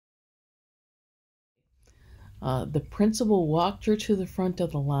The principal walked her to the front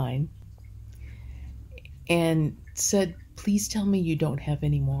of the line and said, "Please tell me you don't have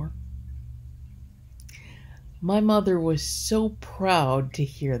any more." My mother was so proud to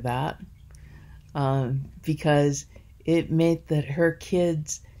hear that because it meant that her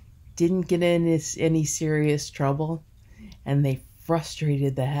kids didn't get in any serious trouble, and they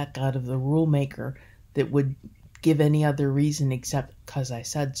frustrated the heck out of the rulemaker that would give any other reason except because I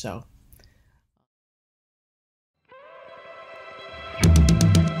said so.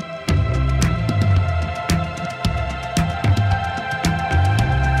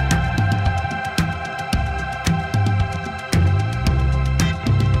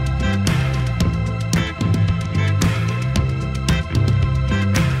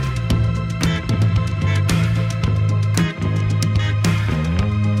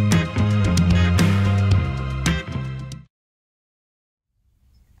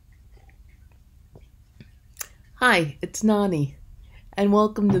 Hi, it's Nani, and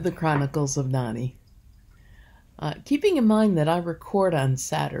welcome to the Chronicles of Nani. Keeping in mind that I record on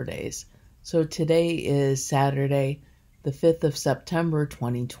Saturdays, so today is Saturday, the 5th of September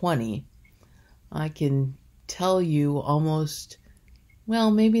 2020, I can tell you almost,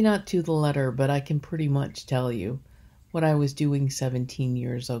 well, maybe not to the letter, but I can pretty much tell you what I was doing 17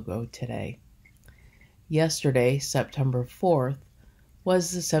 years ago today. Yesterday, September 4th,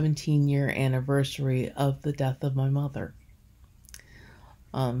 was the 17-year anniversary of the death of my mother.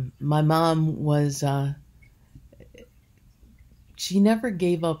 My mom was, she never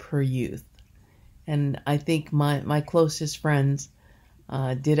gave up her youth. And I think my closest friends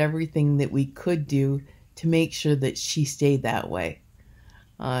did everything that we could do to make sure that she stayed that way.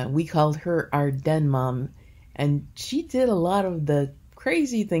 We called her our den mom, and she did a lot of the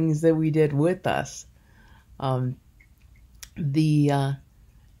crazy things that we did with us. My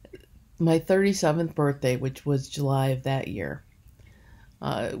 37th birthday, which was July of that year,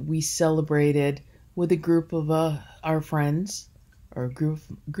 we celebrated with a group of our friends, or a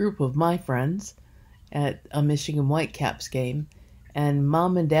group of my friends, at a Michigan Whitecaps game, and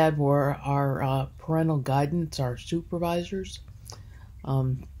Mom and Dad were our parental guidance, our supervisors.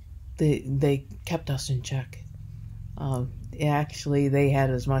 They kept us in check. Actually, they had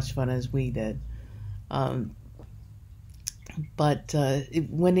as much fun as we did. But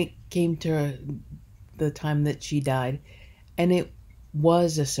when it came to the time that she died, and it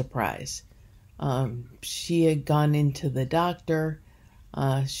was a surprise. She had gone into the doctor.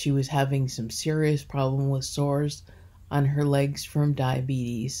 She was having some serious problem with sores on her legs from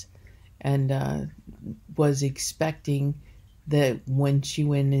diabetes, and was expecting that when she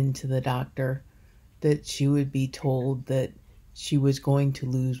went into the doctor that she would be told that she was going to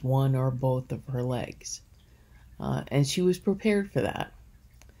lose one or both of her legs. And she was prepared for that.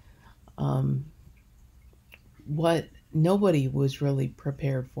 What nobody was really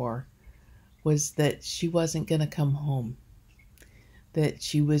prepared for was that she wasn't going to come home, that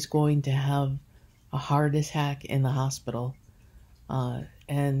she was going to have a heart attack in the hospital,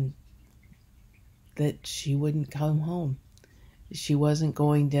 and that she wouldn't come home. She wasn't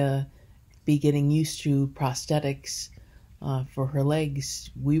going to be getting used to prosthetics for her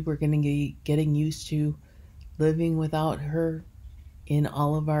legs. We were going to be getting used to living without her in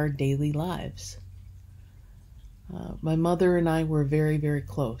all of our daily lives. My mother and I were very, very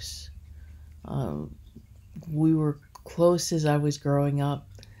close. We were close as I was growing up.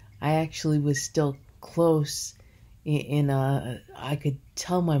 I actually was still close I could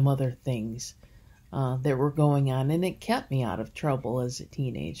tell my mother things that were going on, and it kept me out of trouble as a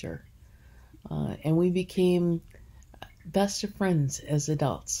teenager. And we became best of friends as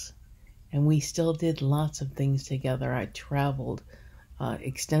adults. And we still did lots of things together. I traveled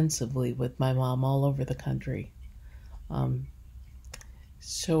extensively with my mom all over the country.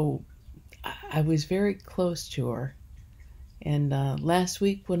 So I was very close to her. And last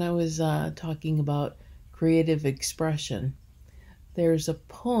week when I was talking about creative expression, there's a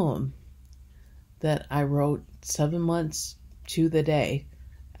poem that I wrote 7 months to the day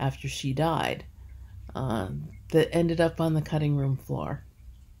after she died that ended up on the cutting room floor.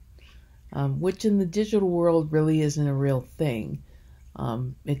 Which in the digital world really isn't a real thing.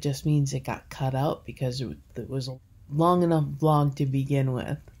 It just means it got cut out because it was a long enough vlog to begin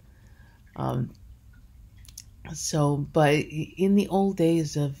with. But in the old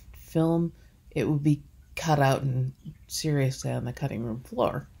days of film, it would be cut out and seriously on the cutting room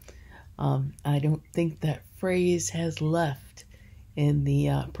floor. I don't think that phrase has left in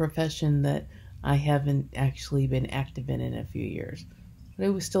the profession that I haven't actually been active in a few years. But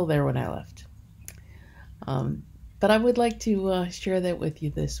it was still there when I left. But I would like to share that with you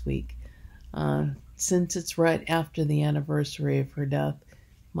this week. since it's right after the anniversary of her death,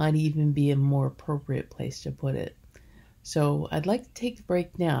 might even be a more appropriate place to put it. So I'd like to take the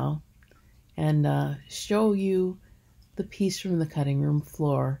break now and show you the piece from the cutting room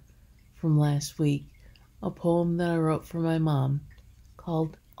floor from last week, a poem that I wrote for my mom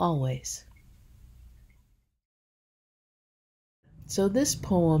called Always. So this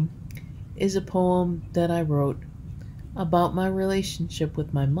poem is a poem that I wrote about my relationship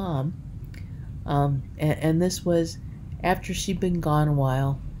with my mom. And this was after she'd been gone a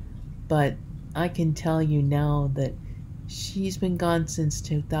while, but I can tell you now that she's been gone since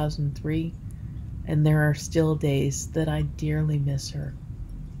 2003, and there are still days that I dearly miss her.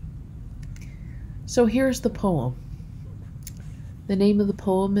 So here's the poem. The name of the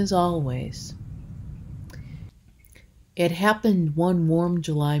poem is Always. It happened one warm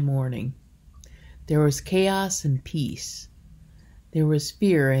July morning. There was chaos and peace. There was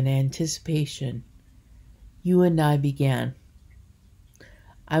fear and anticipation. You and I began.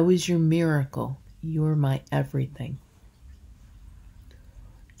 I was your miracle. You were my everything.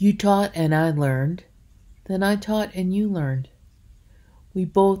 You taught and I learned. Then I taught and you learned. We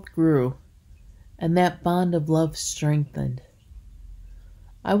both grew, and that bond of love strengthened.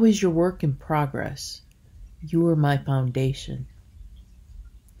 I was your work in progress. You were my foundation.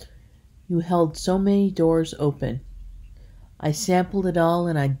 You held so many doors open. I sampled it all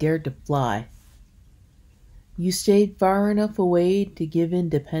and I dared to fly. You stayed far enough away to give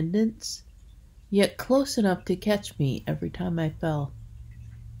independence, yet close enough to catch me every time I fell.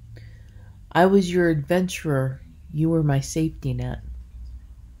 I was your adventurer. You were my safety net.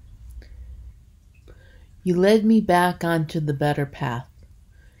 You led me back onto the better path.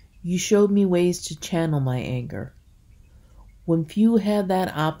 You showed me ways to channel my anger. When few had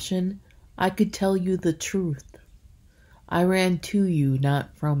that option, I could tell you the truth. I ran to you,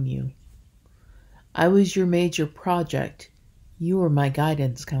 not from you. I was your major project. You were my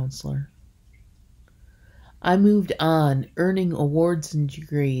guidance counselor. I moved on, earning awards and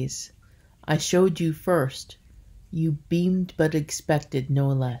degrees. I showed you first. You beamed but expected no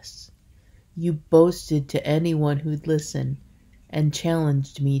less. You boasted to anyone who'd listen and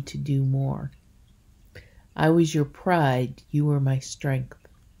challenged me to do more. I was your pride. You were my strength.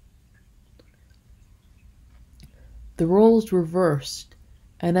 The roles reversed,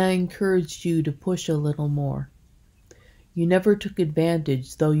 and I encouraged you to push a little more. You never took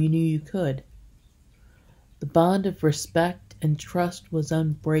advantage, though you knew you could. The bond of respect and trust was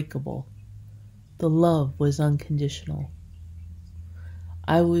unbreakable. The love was unconditional.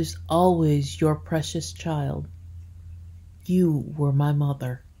 I was always your precious child. You were my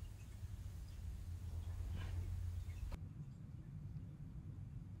mother.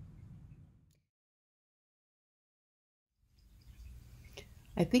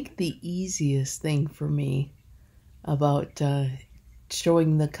 I think the easiest thing for me about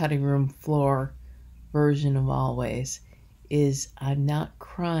showing the cutting room floor version of Always is I'm not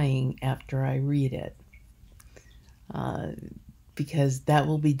crying after I read it, because that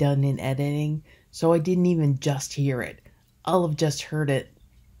will be done in editing, so I didn't even just hear it. I'll have just heard it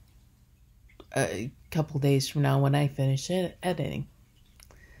a couple days from now when I finish editing.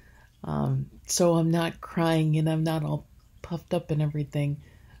 So I'm not crying and I'm not all puffed up and everything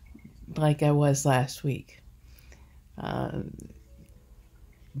like I was last week.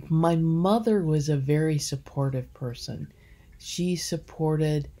 My mother was a very supportive person. She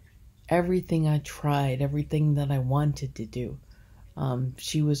supported everything I tried, everything that I wanted to do.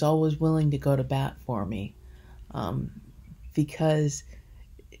 She was always willing to go to bat for me, because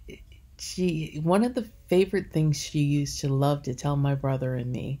one of the favorite things she used to love to tell my brother and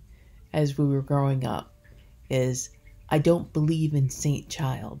me as we were growing up is, I don't believe in Saint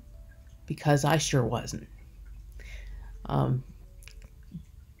Child, because I sure wasn't.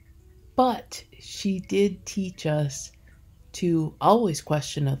 But she did teach us to always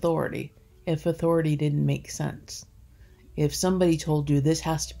question authority if authority didn't make sense. If somebody told you this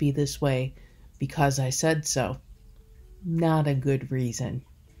has to be this way because I said so, not a good reason.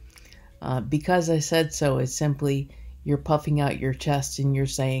 Because I said so is simply you're puffing out your chest and you're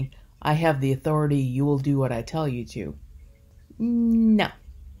saying, I have the authority, you will do what I tell you to. No.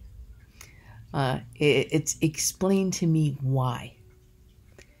 It's explain to me why.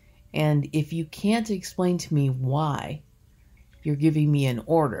 And if you can't explain to me why you're giving me an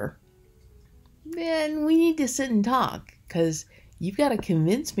order, then we need to sit and talk, because you've got to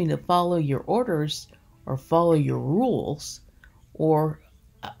convince me to follow your orders or follow your rules, or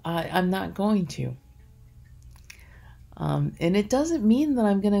I'm not going to. And it doesn't mean that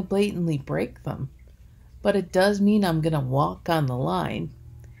I'm going to blatantly break them, but it does mean I'm going to walk on the line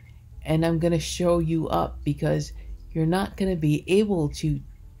and I'm going to show you up because you're not going to be able to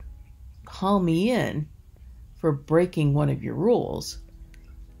haul me in for breaking one of your rules,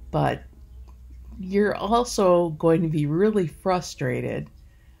 but you're also going to be really frustrated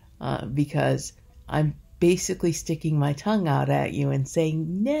because I'm basically sticking my tongue out at you and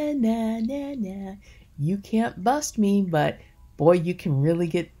saying, nah, nah, nah, nah, you can't bust me, but boy, you can really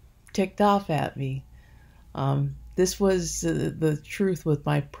get ticked off at me. This was the truth with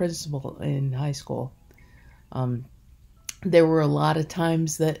my principal in high school. There were a lot of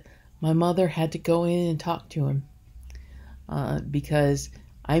times that my mother had to go in and talk to him because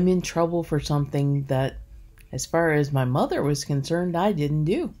I'm in trouble for something that, as far as my mother was concerned, I didn't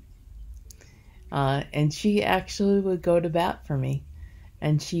do. And she actually would go to bat for me.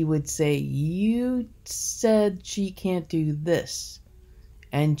 And she would say, you said she can't do this.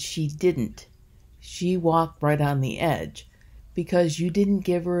 And she didn't. She walked right on the edge because you didn't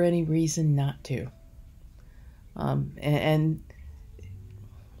give her any reason not to. And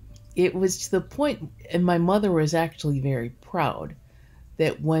it was to the point, and my mother was actually very proud,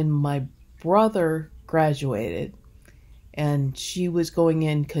 that when my brother graduated, and she was going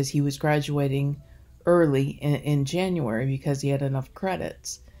in because he was graduating early in January because he had enough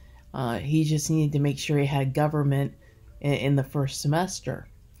credits. He just needed to make sure he had government in the first semester.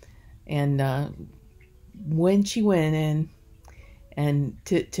 And when she went in and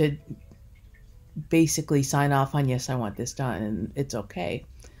to basically sign off on, yes, I want this done, and it's okay,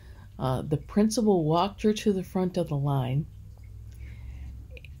 the principal walked her to the front of the line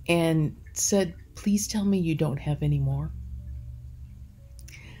and said, please tell me you don't have any more.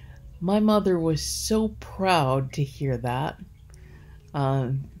 My mother was so proud to hear that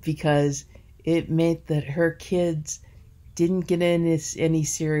because it meant that her kids didn't get in any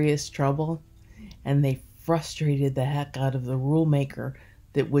serious trouble, and they frustrated the heck out of the rule maker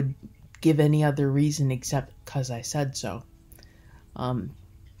that would give any other reason except because I said so.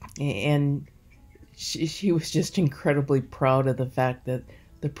 And she was just incredibly proud of the fact that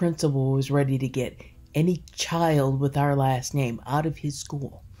the principal was ready to get any child with our last name out of his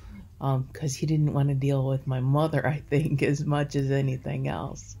school. Because he didn't want to deal with my mother, I think, as much as anything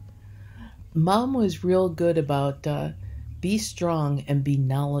else. Mom was real good about be strong and be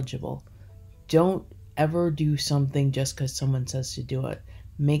knowledgeable. Don't ever do something just because someone says to do it.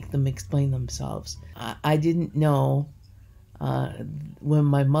 Make them explain themselves. I didn't know when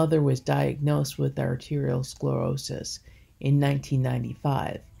my mother was diagnosed with arterial sclerosis in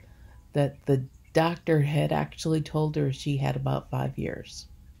 1995 that the doctor had actually told her she had about 5 years.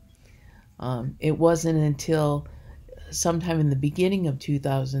 It wasn't until sometime in the beginning of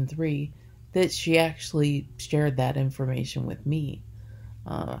 2003 that she actually shared that information with me.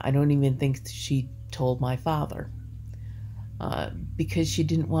 I don't even think she told my father because she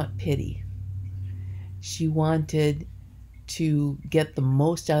didn't want pity. She wanted to get the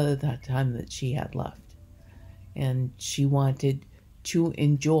most out of that time that she had left. And she wanted to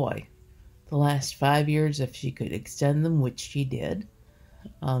enjoy the last 5 years if she could extend them, which she did.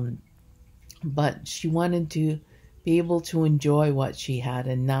 But she wanted to be able to enjoy what she had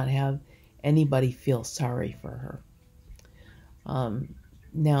and not have anybody feel sorry for her.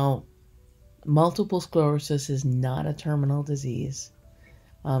 Now, multiple sclerosis is not a terminal disease.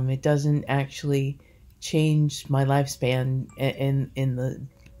 It doesn't actually change my lifespan in the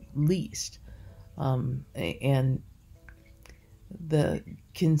least. And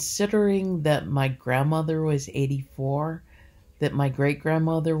considering that my grandmother was 84, that my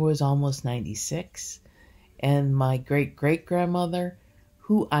great-grandmother was almost 96, and my great-great-grandmother,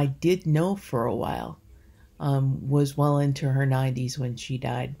 who I did know for a while, was well into her 90s when she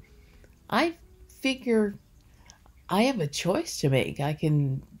died. I figure I have a choice to make. I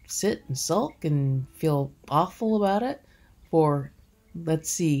can sit and sulk and feel awful about it for, let's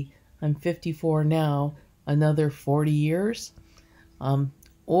see, I'm 54 now, another 40 years.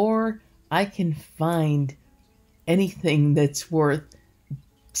 Or I can find anything that's worth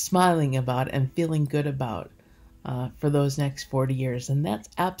smiling about and feeling good about for those next 40 years. And that's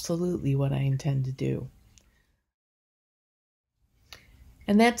absolutely what I intend to do.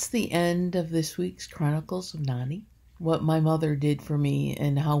 And that's the end of this week's Chronicles of Nani. What my mother did for me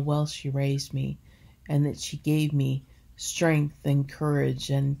and how well she raised me, and that she gave me strength and courage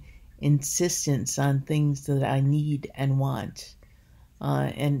and insistence on things that I need and want,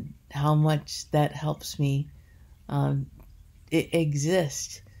 and how much that helps me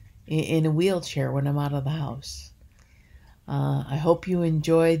exist in a wheelchair when I'm out of the house. I hope you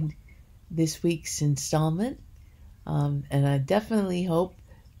enjoyed this week's installment, and I definitely hope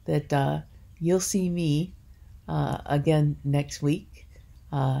that you'll see me again next week.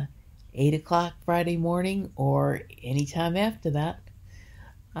 8 o'clock Friday morning or anytime after that.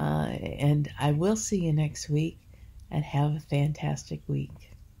 And I will see you next week, and have a fantastic week.